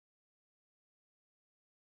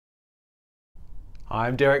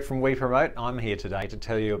I'm Derek from We Promote. I'm here today to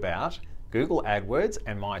tell you about Google AdWords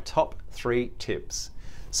and my top 3 tips.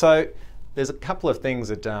 So there's a couple of things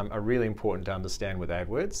that are really important to understand with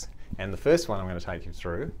AdWords, and the first one I'm going to take you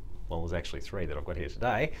through, well, there's actually 3 that I've got here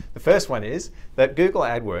today. The first one is that Google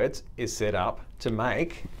AdWords is set up to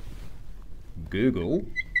make Google,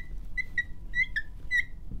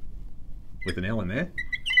 with an L in there,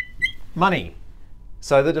 money.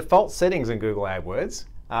 So the default settings in Google AdWords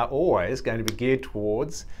are always going to be geared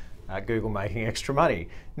towards Google making extra money.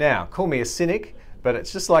 Now, call me a cynic, but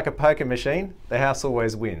it's just like a poker machine, the house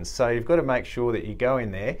always wins. So you've got to make sure that you go in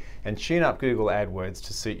there and tune up Google AdWords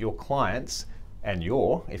to suit your clients and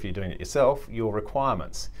if you're doing it yourself, your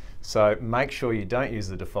requirements. So make sure you don't use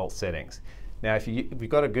the default settings. Now, if you've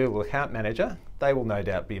got a Google Account Manager, they will no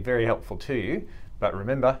doubt be very helpful to you, but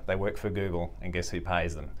remember, they work for Google, and guess who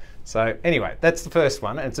pays them? So anyway, that's the first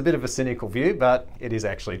one, and it's a bit of a cynical view, but it is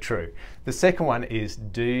actually true. The second one is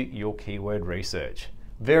do your keyword research.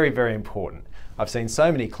 Very, very important. I've seen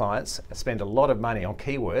so many clients spend a lot of money on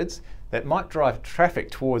keywords that might drive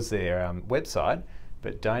traffic towards their website,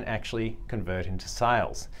 but don't actually convert into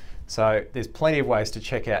sales. So there's plenty of ways to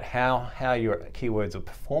check out how your keywords are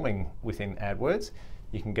performing within AdWords.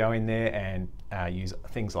 You can go in there and use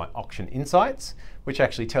things like Auction Insights, which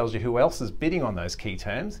actually tells you who else is bidding on those key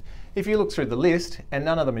terms. If you look through the list and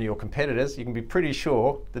none of them are your competitors, you can be pretty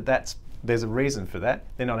sure that there's a reason for that.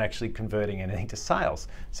 They're not actually converting anything to sales.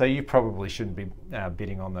 So you probably shouldn't be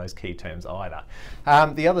bidding on those key terms either.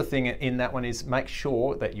 The other thing in that one is make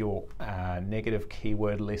sure that your negative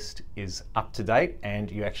keyword list is up to date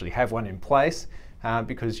and you actually have one in place,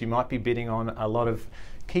 because you might be bidding on a lot of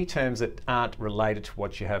key terms that aren't related to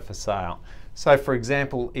what you have for sale. So for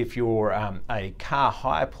example, if you're a car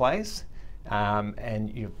hire place and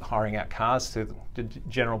you're hiring out cars to the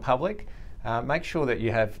general public, make sure that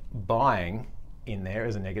you have buying in there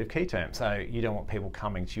as a negative key term. So you don't want people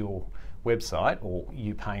coming to your website or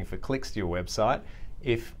you paying for clicks to your website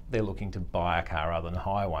if they're looking to buy a car rather than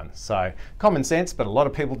hire one. So common sense, but a lot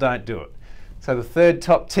of people don't do it. So the third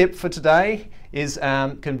top tip for today is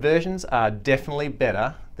conversions are definitely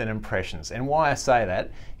better than impressions. And why I say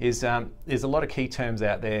that is there's a lot of key terms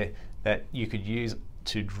out there that you could use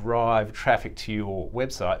to drive traffic to your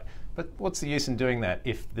website, but what's the use in doing that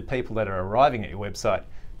if the people that are arriving at your website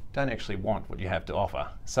don't actually want what you have to offer?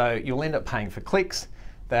 So you'll end up paying for clicks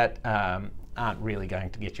that aren't really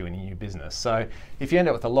going to get you any new business. So if you end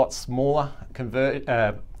up with a lot smaller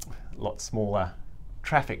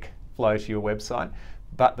traffic flow to your website,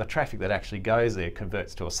 but the traffic that actually goes there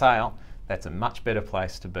converts to a sale, that's a much better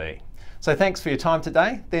place to be. So thanks for your time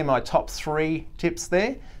today. They're my top 3 tips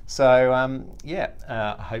there. So I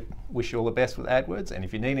wish you all the best with AdWords, and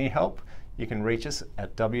if you need any help, you can reach us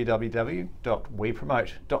at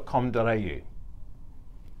www.wepromote.com.au.